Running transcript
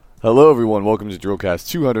Hello everyone, welcome to Drillcast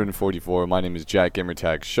 244. My name is Jack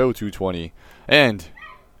Gamertag, show 220, and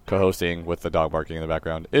co-hosting with the dog barking in the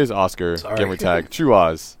background is Oscar Gamertag True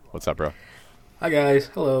Oz. What's up, bro? Hi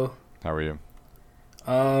guys, hello. How are you?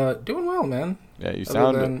 Doing well, man. Yeah, you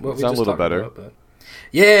sound a little better. About,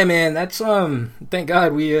 yeah, man, that's thank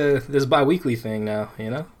God we this bi-weekly thing now,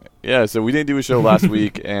 you know? Yeah, so we didn't do a show last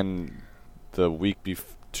week, and the week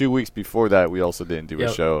 2 weeks before that we also didn't do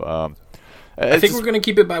a show. I think we're gonna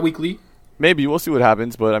keep it bi-weekly. Maybe we'll see what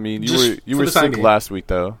happens. But I mean, you were sick last week,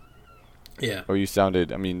 though. Yeah. Or you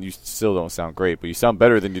sounded. I mean, you still don't sound great, but you sound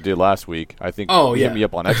better than you did last week. I think. Oh, you hit me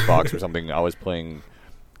up on Xbox or something. I was playing.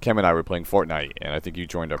 Cam and I were playing Fortnite, and I think you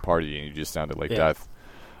joined our party, and you just sounded like death.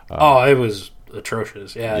 It was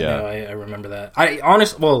atrocious. Yeah. No, I remember that.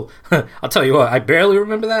 I'll tell you what. I barely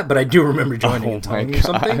remember that, but I do remember joining and telling you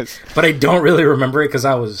something. But I don't really remember it because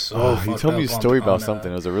I was. You told me a story about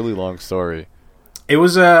something. It was a really long story. It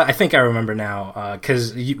was. I think I remember now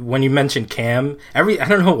because when you mentioned Cam, I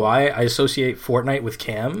don't know why I associate Fortnite with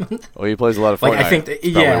Cam. Well, he plays a lot of Fortnite. I think.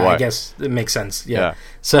 I guess it makes sense. Yeah.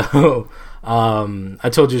 So. I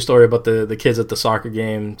told you a story about the kids at the soccer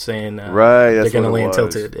game saying they're going to land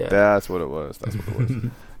tilted. Yeah. That's what it was.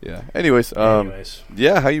 Yeah. Anyways.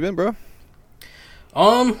 Yeah, how you been, bro?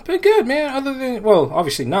 Been good, man. Other than,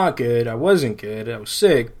 obviously not good. I wasn't good. I was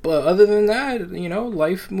sick. But other than that,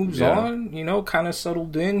 life moves on. Kind of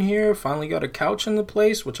settled in here. Finally got a couch in the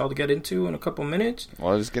place, which I'll get into in a couple minutes.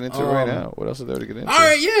 Well, I'll just get into it right now. What else is there to get into? All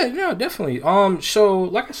right, yeah, definitely. So,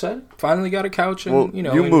 like I said, finally got a couch. And,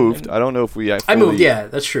 you moved. I don't know if I moved, yeah,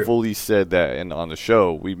 that's true. Fully said that on the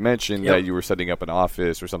show. We mentioned that you were setting up an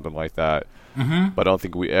office or something like that. Mm-hmm. But I don't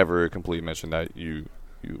think we ever completely mentioned that you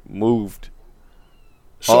moved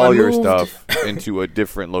your stuff into a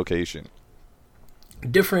different location,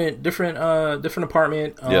 different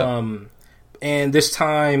apartment. And this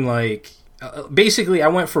time, basically, I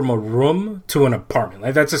went from a room to an apartment.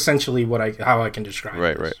 Like that's essentially how I can describe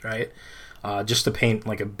it. Right. Just to paint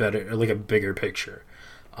a bigger picture.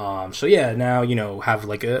 So yeah, now have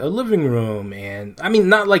a living room, and I mean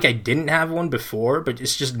not like I didn't have one before, but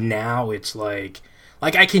it's just now it's like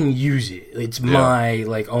I can use it. It's my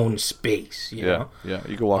own space, you know? Yeah,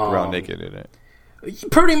 you can walk around naked in it.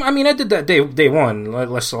 Pretty. I mean, I did that day one.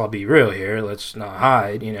 Let's all be real here. Let's not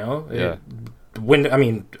hide, Yeah.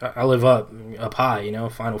 I live up high,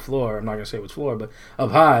 final floor. I'm not gonna say what's floor, but up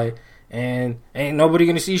high, and ain't nobody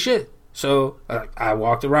gonna see shit. So I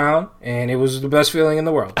walked around, and it was the best feeling in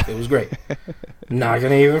the world. It was great. Not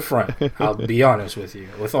gonna even front. I'll be honest with you,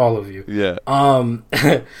 with all of you. Yeah.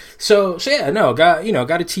 So yeah, no, got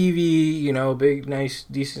a TV, big, nice,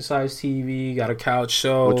 decent sized TV. Got a couch.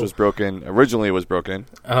 So which was broken. Originally, it was broken.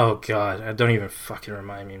 Oh God, don't even fucking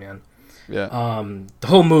remind me, man. Yeah. The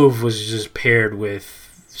whole move was just paired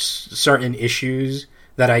with certain issues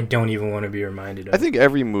that I don't even want to be reminded of. I think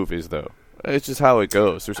every move is though. It's just how it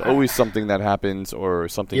goes. There's always something that happens or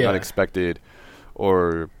something unexpected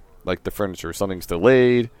or like the furniture, something's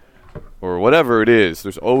delayed or whatever it is.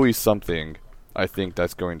 There's always something I think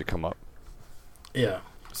that's going to come up. Yeah.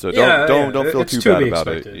 So don't feel too bad about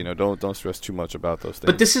it. Don't stress too much about those things.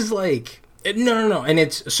 But this is no. And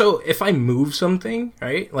it's so if I move something,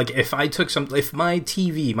 right? Like if I took if my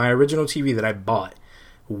TV, my original TV that I bought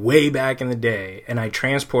way back in the day, and I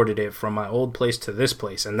transported it from my old place to this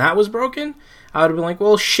place, and that was broken, I would have been like,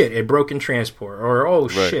 well, shit, it broke in transport, or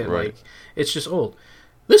shit, it's just old.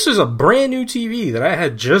 This is a brand new TV that I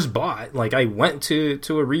had just bought. I went to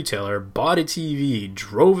a retailer, bought a TV,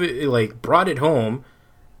 drove it, brought it home,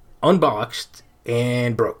 unboxed,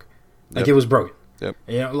 and broke. It was broken. Yep.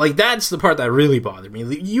 That's the part that really bothered me.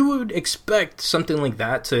 You would expect something like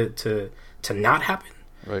that to not happen.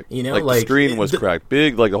 Right. The screen was cracked.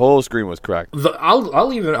 Big, the whole screen was cracked.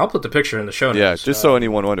 I'll put the picture in the show notes. Yeah, just so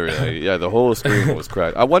anyone wondering. The whole screen was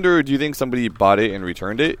cracked. I wonder, do you think somebody bought it and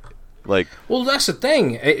returned it? Well, that's the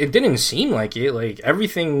thing. It didn't seem like it.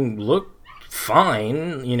 Everything looked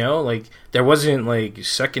fine, there wasn't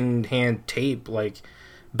secondhand tape,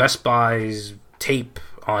 Best Buy's tape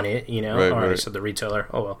on it, I said the retailer.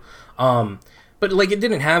 Oh well. But it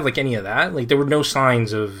didn't have any of that. There were no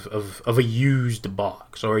signs of a used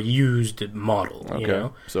box or a used model. Okay.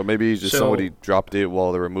 So maybe somebody dropped it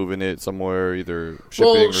while they were moving it somewhere, either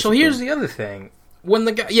shipping or something. Here's the other thing. When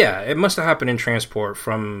the guy, it must have happened in transport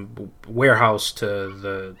from warehouse to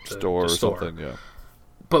the store or something. Yeah.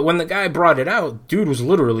 But when the guy brought it out, dude was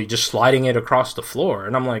literally just sliding it across the floor,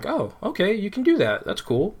 and I'm like, oh, okay, you can do that. That's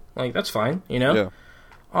cool. That's fine. Yeah.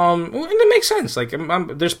 And it makes sense.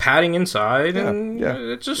 There's padding inside, and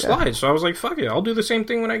it just slides. So I was like, "Fuck it, I'll do the same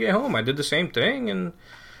thing when I get home." I did the same thing, and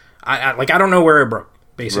I don't know where it broke.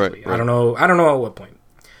 basically. Right. I don't know at what point.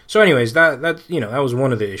 So anyways, that was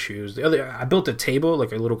one of the issues. The other, I built a table,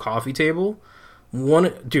 like a little coffee table.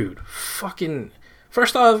 Fucking,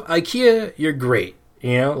 first off, IKEA, you're great.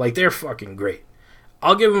 Like, they're fucking great.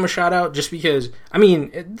 I'll give them a shout out just because, I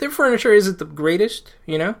mean, their furniture isn't the greatest,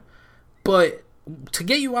 but to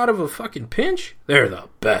get you out of a fucking pinch, they're the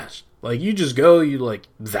best. Like, you just go,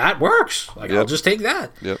 that works. Like, yep. I'll just take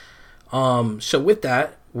that. Yep. So with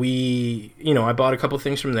that, I bought a couple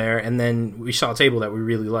things from there, and then we saw a table that we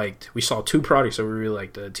really liked. We saw two products that we really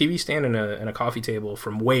liked: a TV stand and a coffee table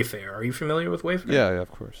from Wayfair. Are you familiar with Wayfair? Yeah, of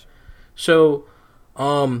course. So,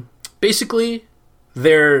 basically,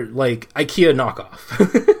 they're like IKEA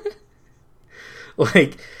knockoff.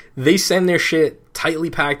 Like, they send their shit tightly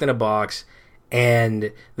packed in a box,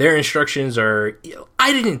 and their instructions are...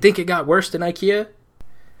 I didn't think it got worse than IKEA.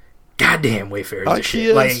 Goddamn, Wayfair is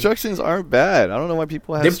shit. IKEA instructions aren't bad. I don't know why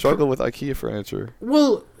people have struggled with IKEA furniture.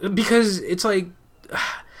 Well, because it's like...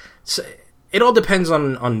 It all depends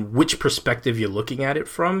on which perspective you're looking at it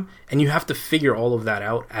from, and you have to figure all of that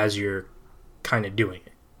out as you're kind of doing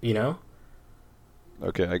it,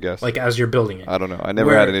 Okay, I guess. Like, as you're building it. I don't know. I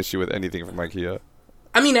never had an issue with anything from IKEA.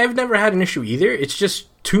 I mean, I've never had an issue either. It's just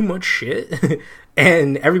too much shit,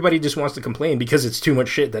 and everybody just wants to complain because it's too much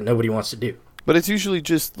shit that nobody wants to do. But it's usually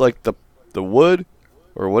just, like, the wood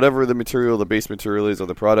or whatever the base material is of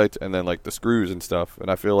the product, and then, like, the screws and stuff.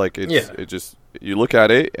 And I feel like it just... You look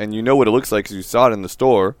at it, and you know what it looks like because you saw it in the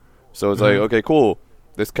store. So it's like, okay, cool.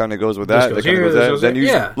 This kind of goes with that. That kind of goes with that. Then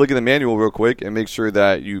you look at the manual real quick and make sure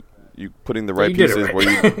that you put in the right pieces. Right.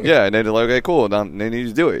 Where and then they're like, okay, cool. Then you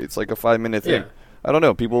just do it. It's like a 5-minute thing. Yeah. I don't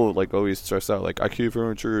know. People like always stress out like IKEA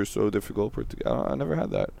furniture is so difficult. I never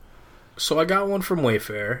had that. So I got one from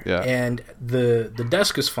Wayfair, and the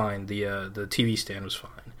desk is fine. The TV stand was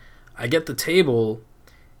fine. I get the table,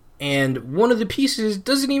 and one of the pieces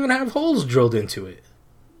doesn't even have holes drilled into it.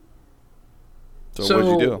 So what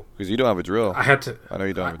did you do? Because you don't have a drill. I had to. I know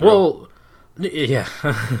you don't have a drill. Well, yeah.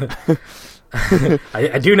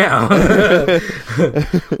 I do now.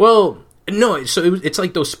 Well, no. So it's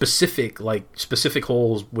like those specific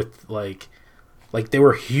holes with like there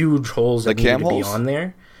were huge holes that needed to be on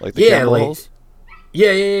there. Like the camel holes?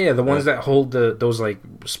 Yeah. The ones that hold those like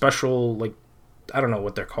special, like, I don't know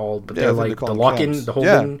what they're called, but they're like the lock-in, the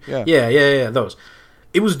holding. Yeah. Those.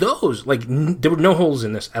 It was those. Like, there were no holes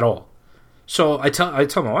in this at all. So I tell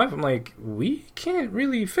my wife, I'm like, we can't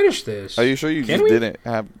really finish this. Are you sure you didn't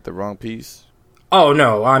have the wrong piece? Oh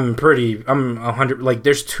no, I'm 100. Like,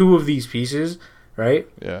 there's two of these pieces, right?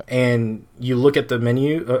 Yeah. And you look at the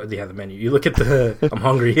menu. The menu. You look at the. I'm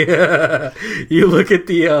hungry. You look at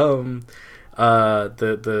the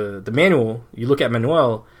manual. You look at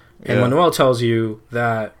Manuel, and Manuel tells you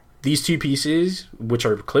that these two pieces, which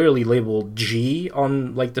are clearly labeled G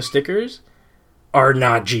on like the stickers, are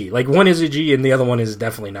not G. Like, one is a G and the other one is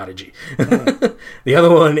definitely not a G. The other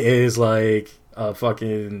one is like a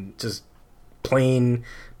fucking just plain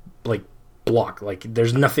like block. Like,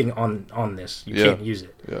 there's nothing on this. You can't use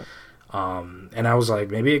it. Yeah. And I was like,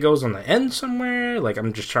 maybe it goes on the end somewhere. Like,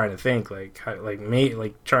 I'm just trying to think,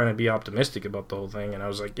 trying to be optimistic about the whole thing. And I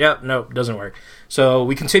was like, nope, doesn't work. So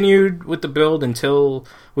we continued with the build until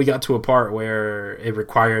we got to a part where it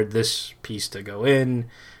required this piece to go in.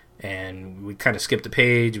 And we kind of skipped a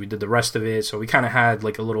page. We did the rest of it. So we kind of had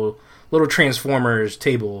like a little Transformers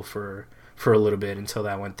table for a little bit until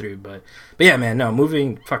that went through. But yeah, man, no,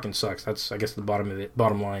 moving fucking sucks. That's, I guess, the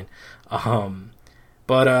bottom line.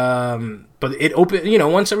 But it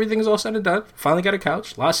opened, once everything's all said and done, finally got a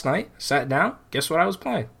couch last night, sat down. Guess what I was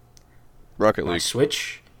playing? Rocket League.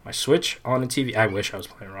 My Switch on the TV. I wish I was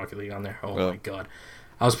playing Rocket League on there. Oh my God.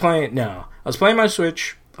 I was playing my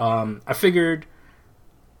Switch. I figured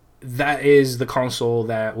that is the console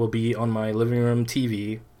that will be on my living room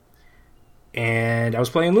TV. And I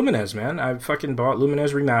was playing Lumines, man. I fucking bought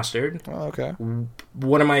Lumines Remastered. Oh, okay.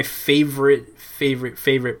 One of my favorite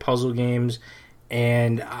puzzle games.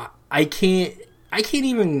 And I can't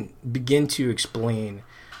even begin to explain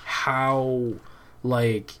how,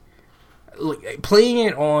 like playing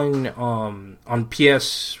it on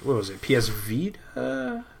PS, what was it? PS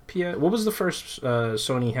Vita? What was the first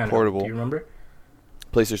Sony handheld? Portable. Do you remember?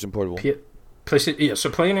 PlayStation Portable. PlayStation. Yeah. So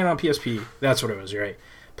playing it on PSP, that's what it was. You're right.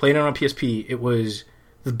 Playing it on PSP, it was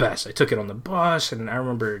the best. I took it on the bus, and I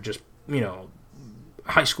remember just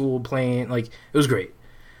high school playing. Like, it was great.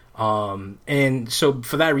 And so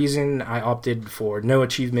for that reason, I opted for no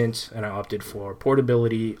achievements, and I opted for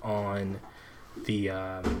portability on the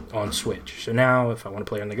on Switch. So now, if I want to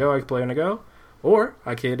play on the go, I can play on the go, or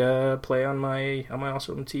I could play on my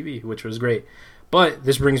awesome TV, which was great. But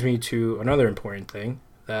this brings me to another important thing,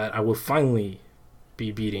 that I will finally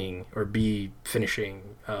be finishing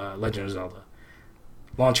Legend of Zelda.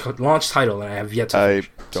 Launch title, and I have yet to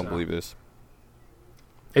finish. I don't believe this.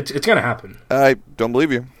 It's going to happen. I don't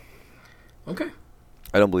believe you. Okay.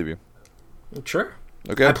 I don't believe you. Sure.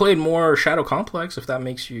 Okay. I played more Shadow Complex, if that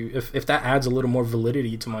makes you... If that adds a little more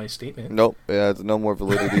validity to my statement. Nope. It adds no more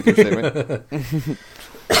validity to your statement.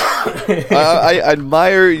 I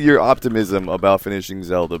admire your optimism about finishing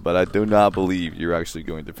Zelda, but I do not believe you're actually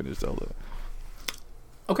going to finish Zelda.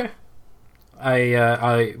 Okay.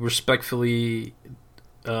 I respectfully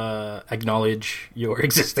acknowledge your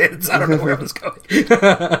existence. I don't know where I was going.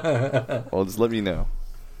 Well, just let me know.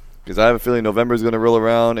 Because I have a feeling November's going to roll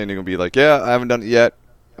around, and you're going to be like, yeah, I haven't done it yet.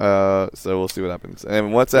 So we'll see what happens.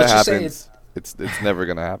 And once that happens, it's never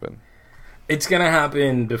going to happen. It's going to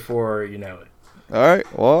happen before you know it. All right.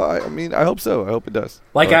 Well, I mean, I hope so. I hope it does.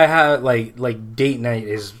 Like, I have, like date night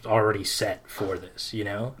is already set for this, you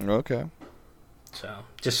know? Okay. So,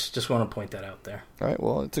 just want to point that out there. All right.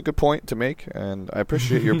 Well, it's a good point to make, and I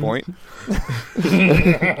appreciate your point. I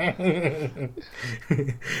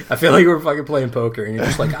feel like we're fucking playing poker, and you're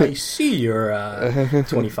just like, I see you're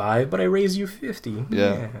 25, but I raise you 50.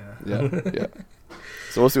 Yeah.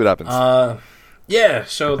 So we'll see what happens. Yeah.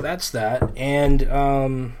 So that's that, and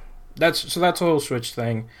that's the whole Switch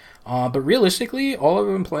thing. But realistically, all I've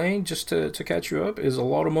been playing, just to catch you up, is a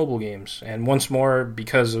lot of mobile games, and once more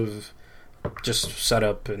because of just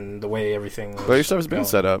setup and the way everything was. But your stuff's been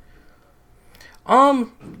set up.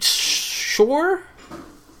 Sure.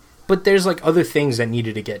 But there's like other things that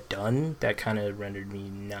needed to get done that kind of rendered me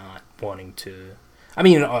not wanting to. I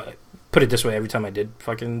mean, put it this way: every time I did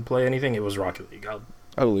fucking play anything, it was Rocket League. I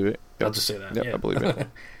believe it. Yep. I'll just say that. Yep, yeah, I believe it.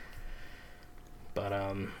 But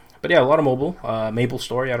yeah, a lot of mobile. Maple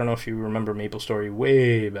Story. I don't know if you remember Maple Story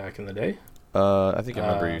way back in the day. I think I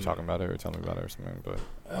remember you talking about it or telling me about it or something. But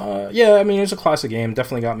yeah, I mean, it's a classic game.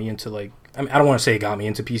 Definitely got me into, like... I mean, I don't want to say it got me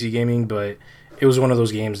into PC gaming, but it was one of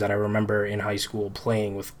those games that I remember in high school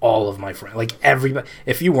playing with all of my friends. Like, everybody...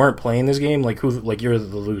 If you weren't playing this game, like, you're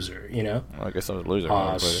the loser, you know? Well, I guess I was a loser.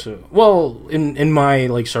 Well, in my,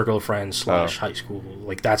 like, circle of friends / high school,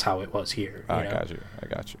 like, that's how it was here. I got you.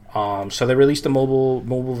 So they released a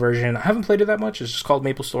mobile version. I haven't played it that much. It's just called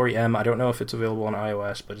Maple Story M. I don't know if it's available on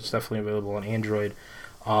iOS, but it's definitely available on Android.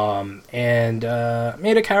 And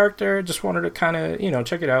made a character. Just wanted to kind of,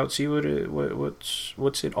 check it out, see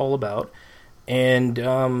what's it all about. And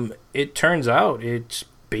it turns out it's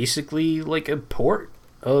basically like a port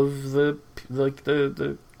of the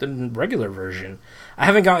regular version. I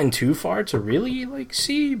haven't gotten too far to really like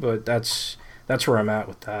see, but that's where I'm at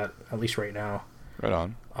with that, at least right now. Right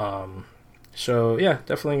on. So yeah,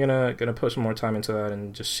 definitely gonna put some more time into that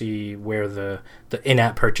and just see where the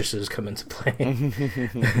in-app purchases come into play.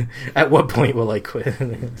 At what point will I quit?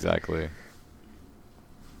 Exactly.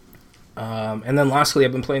 And then lastly,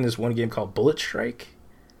 I've been playing this one game called Bullet Strike.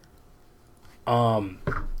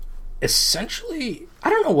 Essentially, I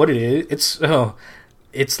don't know what it is.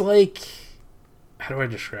 It's like, how do I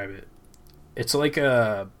describe it? It's like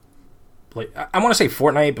I want to say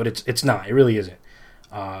Fortnite, but it's not. It really isn't.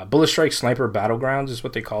 Bullet Strike Sniper Battlegrounds is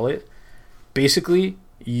what they call it. Basically,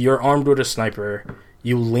 you're armed with a sniper.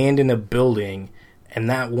 You land in a building, and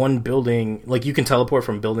that one building, like, you can teleport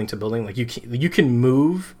from building to building. Like, you can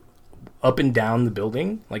move up and down the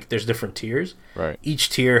building. Like, there's different tiers. Right. Each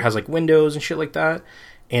tier has like windows and shit like that,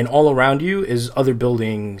 and all around you is other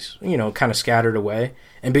buildings, kind of scattered away.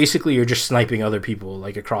 And basically, you're just sniping other people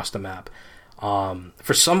like across the map.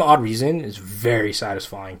 For some odd reason, it's very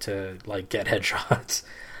satisfying to like get headshots.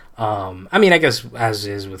 I mean, I guess as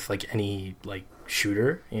is with like any like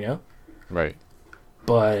shooter, Right.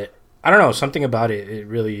 But I don't know, something about it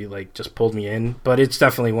really like just pulled me in. But it's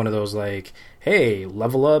definitely one of those like, hey,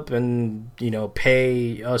 level up and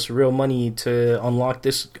pay us real money to unlock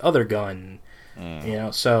this other gun.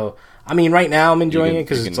 So I mean, right now I'm enjoying it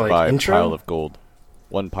because it's like buy intro. A pile of gold.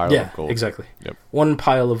 One pile of gold. Yeah, exactly. Yep. One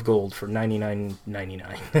pile of gold for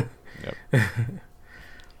 $99.99. Yep.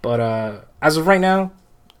 But as of right now,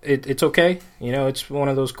 it's okay. It's one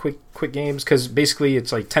of those quick games because basically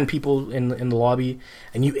it's like 10 people in the lobby,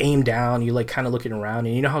 and you aim down, you like kind of looking around,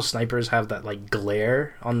 and you know how snipers have that like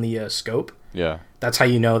glare on the scope? Yeah. That's how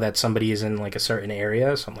you know that somebody is in like a certain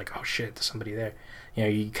area. So I'm like, oh shit, there's somebody there.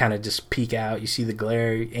 You kind of just peek out, you see the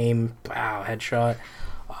glare, you aim, wow, headshot.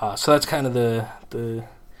 So that's kind of the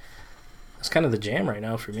jam right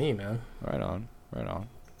now for me, man. Right on.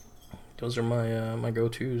 Those are my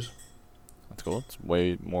go-tos. That's cool. It's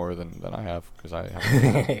way more than I have because I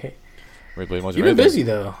haven't really played much. You've been busy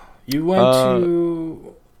though. You went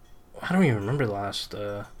to I don't even remember the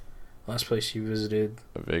last place you visited.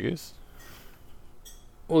 Vegas?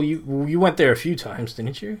 Well, you went there a few times,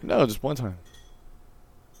 didn't you? No, just one time.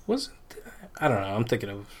 Wasn't I don't know. I'm thinking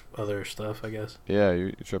of other stuff, I guess. Yeah,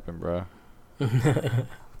 you're tripping, bro.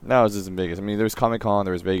 No, it was just in Vegas. I mean, there was Comic-Con,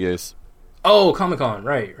 there was Vegas. Oh, Comic-Con.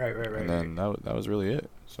 Right. And then that was really it.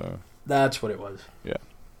 So that's what it was. Yeah.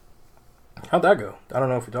 How'd that go? I don't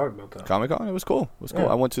know if we talked about that. Comic-Con, it was cool. Yeah.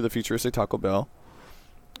 I went to the futuristic Taco Bell.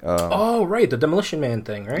 Oh, right. The Demolition Man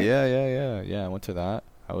thing, right? Yeah, I went to that.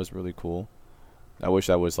 That was really cool. I wish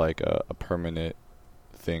that was like a permanent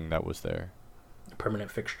thing that was there. A permanent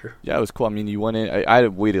fixture. Yeah, it was cool. I mean, you went in. I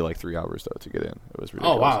waited like 3 hours, though, to get in. It was really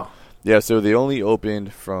Oh, wow. Yeah, so they only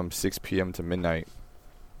opened from 6 p.m. to midnight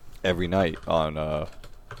every night on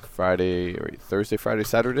Thursday, Friday,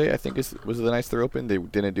 Saturday, I think was the nights they're open. They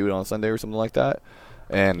didn't do it on Sunday or something like that.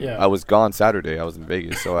 And I was gone Saturday. I was in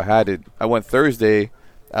Vegas. So I went Thursday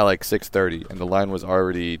at like 6:30, and the line was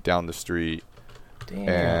already down the street. Damn.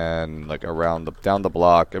 And like down the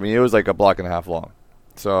block. I mean, it was like a block and a half long.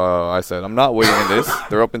 So I said, I'm not waiting in this.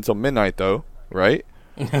 They're open till midnight, though, right?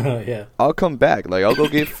 Yeah. I'll come back. Like, I'll go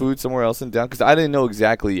get food somewhere else in down, because I didn't know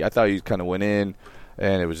exactly. I thought you kind of went in,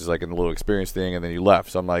 and it was just like a little experience thing, and then you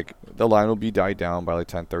left. So I'm like, the line will be died down by like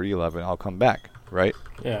 10:30, 11. I'll come back, right?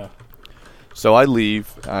 Yeah. So I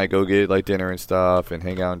leave. I go get like dinner and stuff, and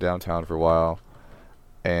hang out in downtown for a while.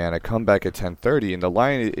 And I come back at 10:30, and the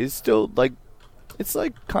line is still like, it's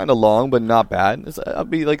like kind of long, but not bad. I'll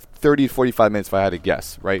be like 30 to 45 minutes if I had to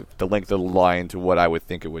guess, right? The length of the line to what I would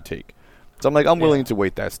think it would take. So I'm like, I'm willing to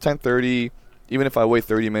wait that. It's 10:30. Even if I wait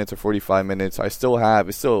 30 minutes or 45 minutes, it's still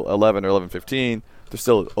 11 or 11:15. They're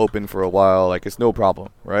still open for a while. Like, it's no problem,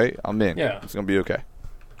 right? I'm in. Yeah. It's going to be okay.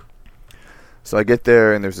 So I get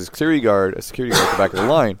there, and there's a security guard at the back of the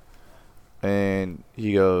line. And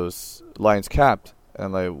he goes, line's capped. And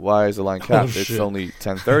I'm like, why is the line capped? It's only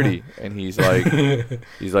 10:30. And he's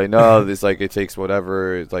like, no, it's like, it takes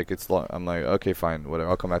whatever. It's like, it's long. I'm like, okay, fine, whatever.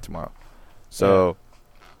 I'll come back tomorrow. So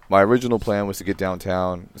my original plan was to get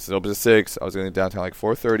downtown. This is open at 6. I was going to get downtown like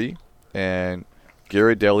 4:30. And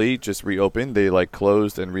Ghirardelli just reopened. They like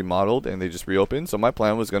closed and remodeled, and they just reopened. So my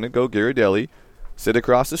plan was going to go Ghirardelli, sit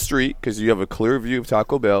across the street, because you have a clear view of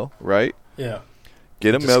Taco Bell, right? Yeah.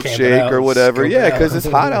 Get a milkshake or whatever. Yeah, because it's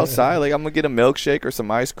hot outside. Like, I'm going to get a milkshake or some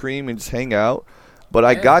ice cream and just hang out. But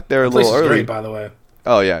I got there a little early. Great, by the way.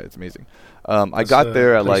 Oh, yeah, it's amazing. I got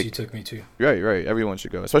there at like... you took me to. Right. Everyone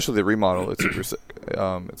should go. Especially the remodel. It's super sick.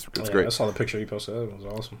 It's great. I saw the picture you posted. It was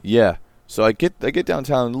awesome. Yeah. So I get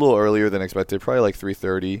downtown a little earlier than expected, probably like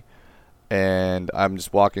 3:30. And I'm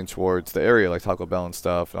just walking towards the area, like Taco Bell and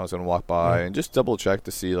stuff. And I was going to walk by and just double check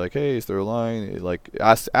to see, like, hey, is there a line? Like,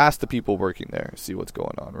 ask the people working there, see what's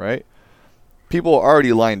going on, right? People are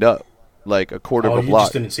already lined up, like a quarter of a block. You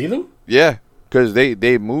just didn't see them? Yeah, because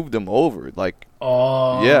they moved them over, like,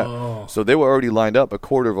 yeah. So they were already lined up a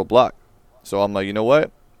quarter of a block. So I'm like, you know what?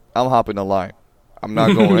 I'm hopping the line. I'm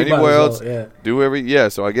not going anywhere else.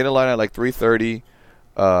 So I get in line at like 3:30.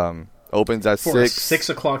 Opens at 6. For a 6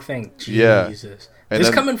 o'clock thing. Jesus. Yeah. And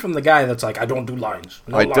this coming from the guy that's like, I don't do lines.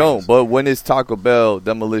 No lines. Don't. But when it's Taco Bell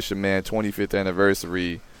Demolition Man 25th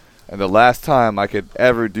anniversary, and the last time I could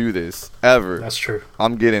ever do this, that's true.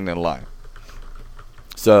 I'm getting in line.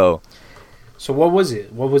 So what was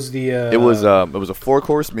it? What was the? It was a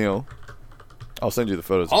 4-course meal. I'll send you the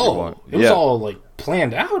photos if you want. It was all like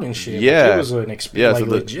planned out and shit. Yeah. Like, it was an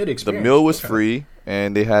legit experience. The meal was free,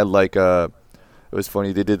 and they had like it was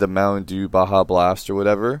funny. They did the Mountain Dew Baja Blast or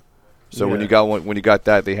whatever. So when you got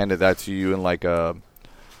that, they handed that to you in like a,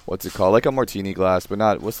 what's it called? Like a martini glass, but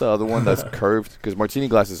not. What's the other one that's curved? Because martini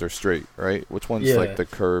glasses are straight, right? Which one's like the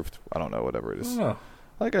curved? I don't know. Whatever it is,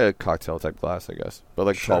 like a cocktail type glass, I guess, but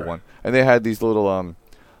like a tall one. And they had these little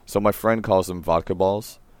So my friend calls them vodka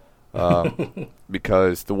balls,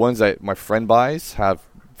 because the ones that my friend buys have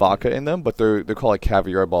vodka in them, but they're called like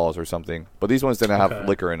caviar balls or something. But these ones didn't have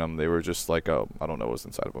liquor in them. They were just like I don't know what's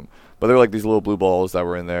inside of them. But they were like these little blue balls that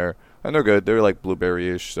were in there, and they're good. They're like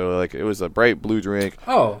blueberry-ish, so like it was a bright blue drink.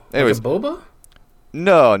 Oh, anyways, like a boba?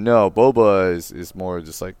 No, boba is more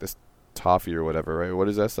just like this toffee or whatever, right? What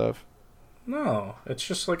is that stuff? No, it's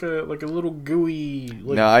just like a little gooey.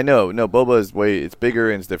 No, I know. No, boba is it's bigger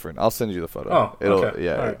and it's different. I'll send you the photo. Oh, okay.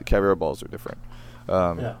 Yeah, right. The caviar balls are different.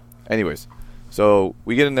 Anyways. So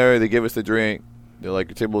we get in there, they give us the drink, they're like,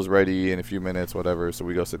 your table's ready in a few minutes, whatever, so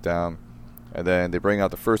we go sit down, and then they bring out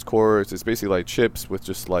the first course. It's basically like chips with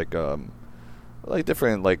just like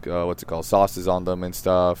different, like, what's it called, sauces on them and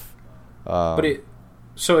stuff. But it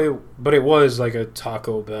was like a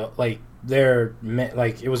Taco Bell, like,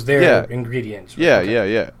 like it was their ingredients. Right?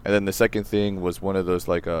 Yeah. And then the second thing was one of those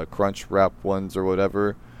like crunch wrap ones or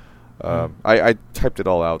whatever. I typed it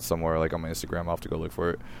all out somewhere like on my Instagram. I'll have to go look for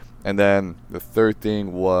it. And then the third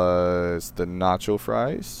thing was the nacho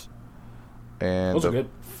fries. And those the are good.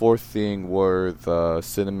 fourth thing were the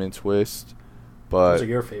cinnamon twist. But those are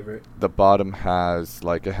your favorite. The bottom has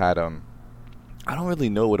like it had I don't really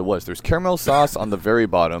know what it was. There's caramel sauce on the very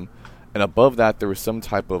bottom, and above that there was some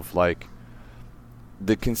type of like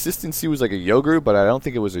the consistency was like a yogurt, but I don't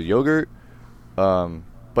think it was a yogurt.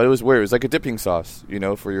 But it was weird. It was like a dipping sauce,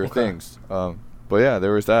 for your things. But yeah,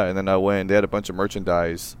 there was that, and then I went. They had a bunch of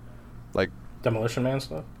merchandise, like Demolition Man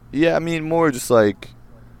stuff. Yeah, I mean more just like.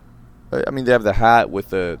 I mean, they have the hat with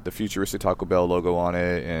the futuristic Taco Bell logo on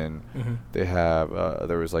it, and they have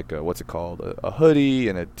there was like what's it called, a hoodie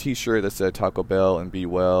and a T-shirt that said Taco Bell and Be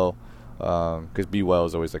Well, because Be Well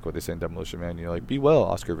is always like what they say in Demolition Man. You're like Be Well,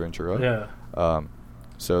 Oscar Ventura. Yeah.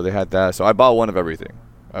 So they had that. So I bought one of everything.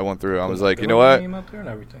 I went through. I was like, you know what?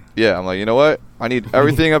 Yeah, I'm like, you know what? I need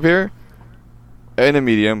everything up here. In a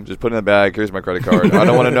medium, just put it in the bag. Here's my credit card. I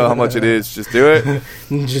don't want to know how much it is. Just do it.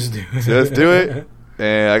 Just do it. Just do it.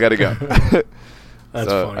 And I gotta go. That's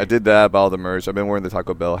so funny. I did that, bought all the merch. I've been wearing the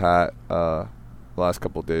Taco Bell hat the last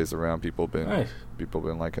couple of days around. People been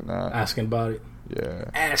liking that. Asking about it. Yeah.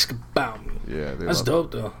 Ask about me. Yeah. That's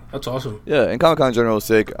dope though. That's awesome. Yeah, and Comic-Con in general is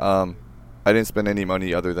sick. I didn't spend any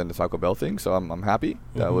money other than the Taco Bell thing, so I'm happy.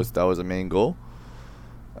 That was a main goal.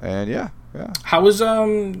 And yeah. How was I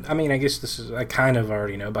mean, I guess this is, I kind of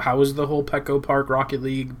already know, but how was the whole Petco Park Rocket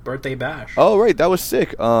League birthday bash? Oh right, that was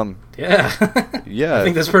sick. Yeah. Yeah. I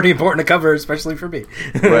think that's pretty important to cover, especially for me.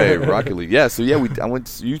 Right, Rocket League. Yeah, so yeah,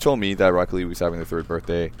 you told me that Rocket League was having their third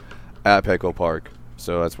birthday at Petco Park.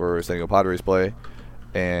 So that's where San Diego Padres play.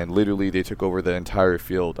 And literally they took over the entire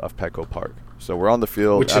field of Petco Park. So we're on the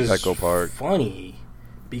field at Petco Park. Which is funny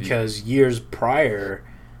because years prior,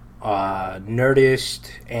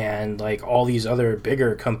 Nerdist and like all these other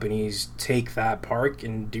bigger companies take that park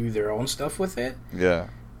and do their own stuff with it. Yeah.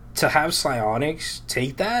 To have Psyonix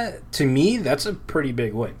take that, to me, that's a pretty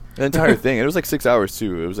big win. The entire thing. It was like 6 hours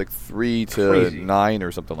too. It was like 3 to 9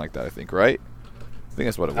 or something like that, I think, right? I think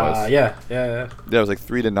that's what it was. Yeah. Yeah, it was like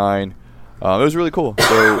 3 to 9. It was really cool.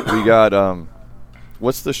 So we got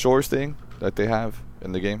what's the Shores thing that they have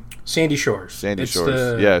in the game? Sandy Shores. The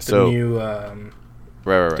new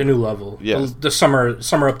right. The new level. Yeah. The summer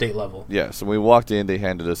update level. Yeah. So when we walked in, they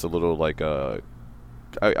handed us a little like I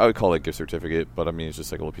would call it a gift certificate, but I mean it's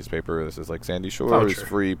just like a little piece of paper. This is like Sandy Shores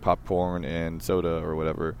free popcorn and soda or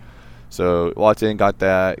whatever. So walked in, got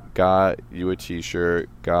that, got you a T-shirt,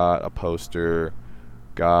 got a poster,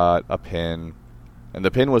 got a pin. And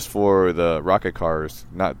the pin was for the Rocket Cars,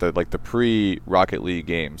 not the pre-Rocket League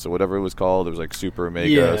game. So whatever it was called, it was like Super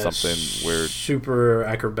Mega something weird. Super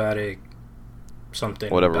Acrobatic something.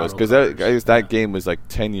 Whatever it was. Because that game was like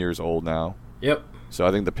 10 years old now. Yep. So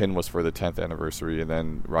I think the pin was for the 10th anniversary, and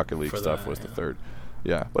then Rocket League stuff was the third.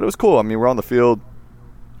 Yeah. But it was cool. I mean, we're on the field.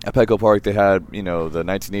 At Petco Park, they had, the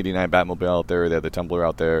 1989 Batmobile out there. They had the Tumbler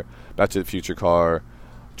out there. Back to the Future car.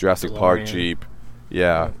 Jurassic Park Jeep.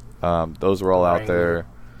 Yeah. Those were all out there.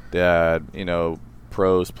 They had,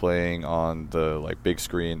 pros playing on the big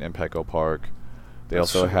screen in Petco Park. They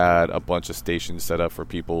also had a bunch of stations set up for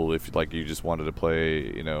people if you just wanted to play,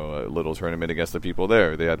 a little tournament against the people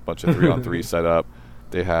there. They had a bunch of 3-on-3 set up.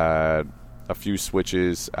 They had a few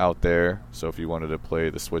Switches out there, so if you wanted to play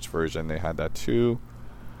the Switch version, they had that too.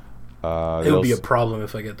 It would be a problem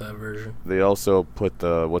if I get that version. They also put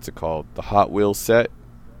the Hot Wheels set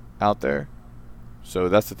out there. So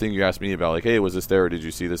that's the thing you asked me about, hey, was this there or did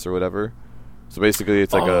you see this or whatever? So basically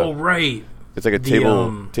it's like it's like a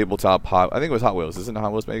tabletop I think it was Hot Wheels. Isn't it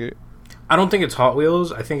Hot Wheels make it? I don't think it's Hot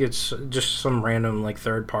Wheels. I think it's just some random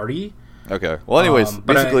third party. Okay. Well, anyways,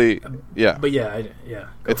 basically, yeah. But yeah.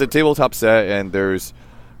 It's a tabletop set, and there's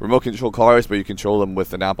remote control cars, but you control them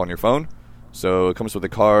with an app on your phone. So it comes with the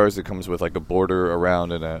cars. It comes with a border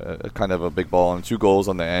around and a kind of a big ball and 2 goals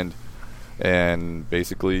on the end. And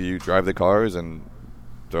basically, you drive the cars and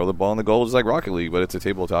throw the ball in the goal, just like Rocket League, but it's a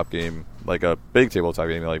tabletop game, like a big tabletop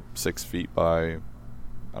game, 6 feet by,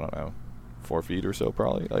 I don't know, 4 feet or so,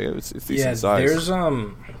 probably. It's decent size.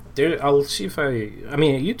 I'll see if I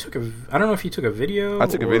mean, I don't know if you took a video. I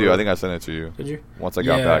took a video. I think I sent it to you. Did you? Once I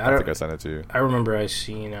got back, I think I sent it to you. I remember I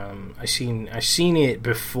seen it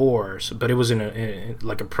before, but it was in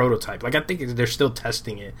a prototype. I think they're still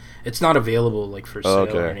testing it. It's not available for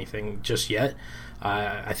sale or anything just yet.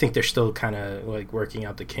 I think they're still kind of working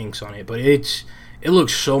out the kinks on it, but it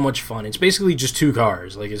looks so much fun. It's basically just 2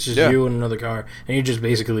 cars. It's just you and another car, and you're just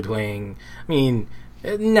basically playing. I mean,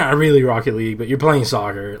 Not really Rocket League, but you're playing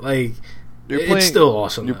soccer. Like, it's still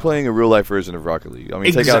awesome. You're playing a real life version of Rocket League. I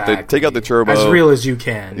mean, exactly. take out the turbo, as real as you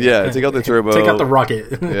can. Yeah, take out the turbo, take out the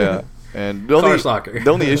rocket. Yeah, and the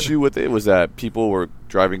only issue with it was that people were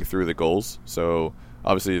driving through the goals. So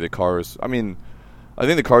obviously the cars. I mean, I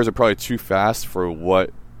think the cars are probably too fast for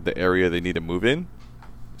what the area they need to move in.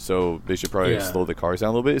 So they should probably slow the cars down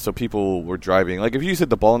a little bit. So people were driving. Like if you hit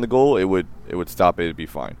the ball in the goal, it would stop it. It'd be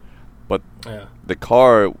fine. But the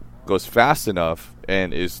car goes fast enough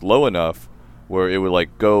and is low enough where it would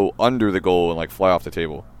like go under the goal and like fly off the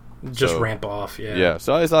table. Just ramp off. Yeah. Yeah.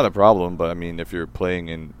 So it's not a problem. But I mean, if you're playing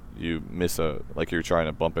and you miss like you're trying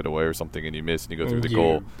to bump it away or something and you miss and you go through the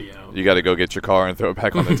goal, you got to go get your car and throw it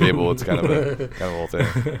back on the table. It's kind of a whole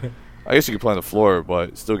thing. I guess you could play on the floor,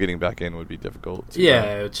 but still getting back in would be difficult.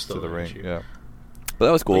 It's still to the ring. Yeah, but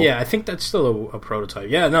that was cool. But yeah, I think that's still a prototype.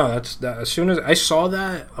 Yeah, no, that's as soon as I saw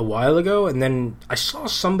that a while ago, and then I saw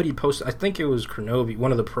somebody post. I think it was Kronovi, one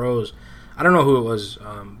of the pros. I don't know who it was,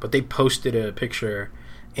 but they posted a picture,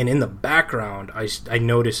 and in the background, I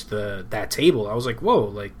noticed that table. I was like, whoa,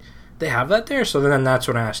 like they have that there. So then that's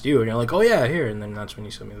when I asked you, and you're like, oh yeah, here. And then that's when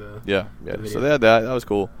you sent me the video. So they had that. That was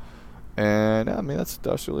cool. And I mean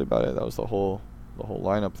that's really about it. That was the whole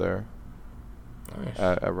lineup there. Nice.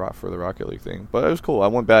 For the Rocket League thing, but it was cool. I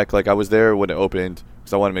went back, like I was there when it opened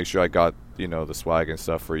because I wanted to make sure I got the swag and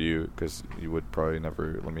stuff for you because you would probably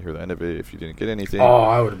never let me hear the end of it if you didn't get anything. Oh,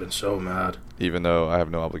 I would have been so mad. Even though I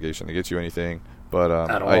have no obligation to get you anything, but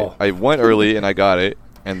at all. I went early and I got it,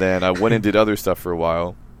 and then I went and did other stuff for a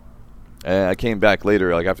while, and I came back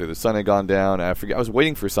later, like after the sun had gone down. And I forget I was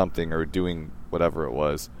waiting for something or doing whatever it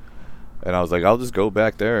was. And I was like, I'll just go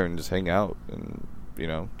back there and just hang out and,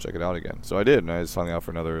 check it out again. So I did, and I just hung out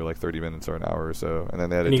for another, 30 minutes or an hour or so. And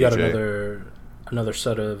then they had a DJ. And you got another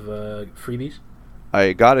set of freebies?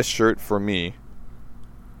 I got a shirt for me,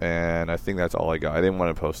 and I think that's all I got. I didn't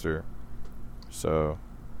want a poster. So,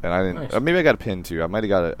 and I didn't... Nice. Maybe I got a pin, too. I might have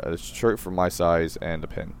got a shirt for my size and a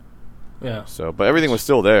pin. Yeah. So, but everything was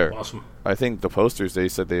still there. Awesome. I think the posters, they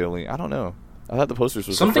said they only... I don't know. I thought the posters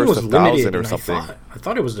was something the first was limited or something. I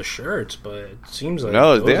thought it was the shirts, but it seems like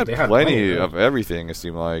no, they had plenty of everything. It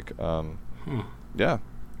seemed like, yeah,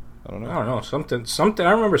 I don't know. Something.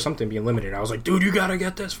 I remember something being limited. I was like, dude, you gotta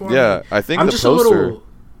get this for me. Yeah, I think I'm the just poster. A little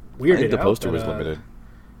weirded I think the out, poster was limited.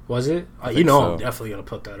 Was it? So. I'm definitely gonna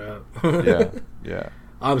put that up. Yeah.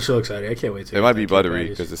 I'm so excited. I can't wait to. It might be buttery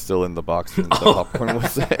because it's still in the box and the popcorn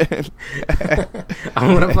was in.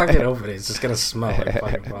 I'm gonna fucking open it. It's just gonna smell like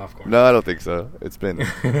fucking popcorn. No, I don't think so. It's been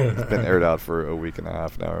aired out for a week and a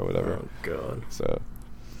half now or whatever. Oh god. So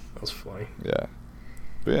that's funny. Yeah.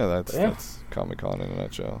 But yeah, that's Comic-Con in a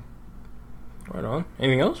nutshell. Right on.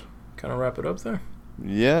 Anything else? Kind of wrap it up there.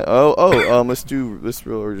 Yeah. Let's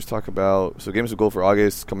just talk about Games of Gold for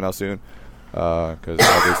August coming out soon because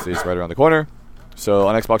August is right around the corner. So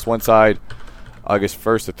on Xbox One side, August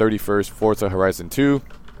 1st to 31st, Forza Horizon 2.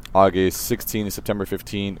 August 16 to September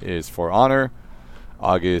 15 is For Honor.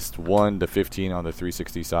 August 1 to 15 on the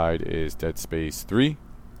 360 side is Dead Space 3.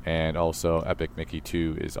 And also Epic Mickey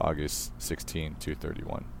 2 is August 16 to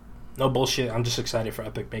 31. No bullshit. I'm just excited for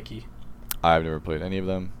Epic Mickey. I've never played any of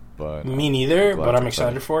them. But me neither, but I'm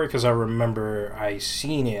excited for it because I remember I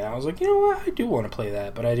seen it. And I was like, you know what? I do want to play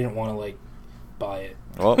that, but I didn't want to, buy it.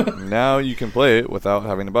 Well, now you can play it without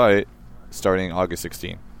having to buy it starting August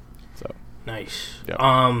 16. So nice.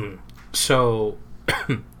 Yeah. So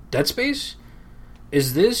Dead Space,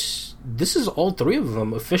 this is all three of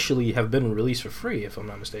them officially have been released for free, if I'm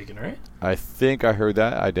not mistaken, right? I think I heard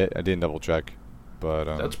that. I didn't double check,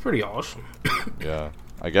 but that's pretty awesome. Yeah.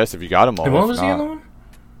 I guess if you got them all. And what was the other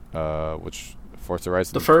one? Which Forza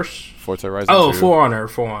Horizon? The first Forza Horizon. Oh, 2. For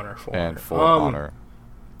Honor. And For Honor.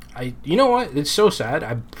 You know what? It's so sad.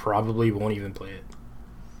 I probably won't even play it.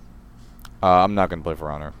 I'm not gonna play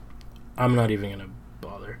For Honor. I'm not even gonna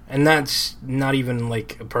bother, and that's not even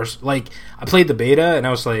a person. I played the beta, and I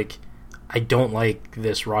was like, I don't like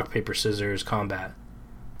this rock paper scissors combat.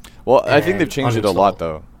 Well, I think they've changed it a lot,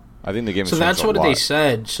 though. I think the game. So that's what they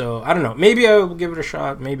said. So I don't know. Maybe I will give it a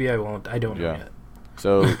shot. Maybe I won't. I don't know yet.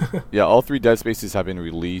 So yeah, all three Dead Spaces have been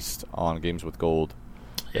released on Games with Gold,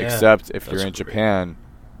 except if you're in Japan.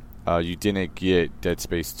 You didn't get Dead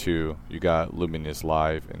Space 2. You got Luminous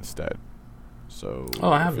Live instead. So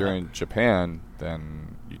if you're in Japan,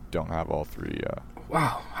 then you don't have all three.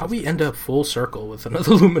 Wow, how we end up full circle with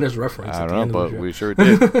another Luminous reference? I don't know, but we sure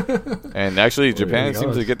did. And actually, Japan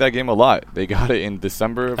seems to get that game a lot. They got it in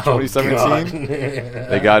December of 2017.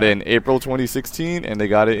 They got it in April 2016, and they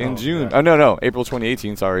got it in June. God. Oh no, April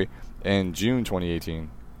 2018. Sorry, and June 2018.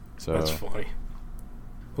 So that's funny.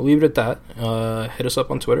 we'll leave it at that. Hit us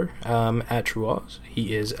up on Twitter, at TrueOz.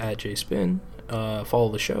 He is at JSpin. Follow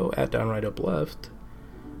the show at Downright Up Left.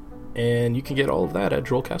 And you can get all of that at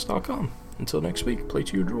drollcast.com. Until next week, play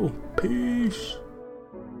to your drool. Peace.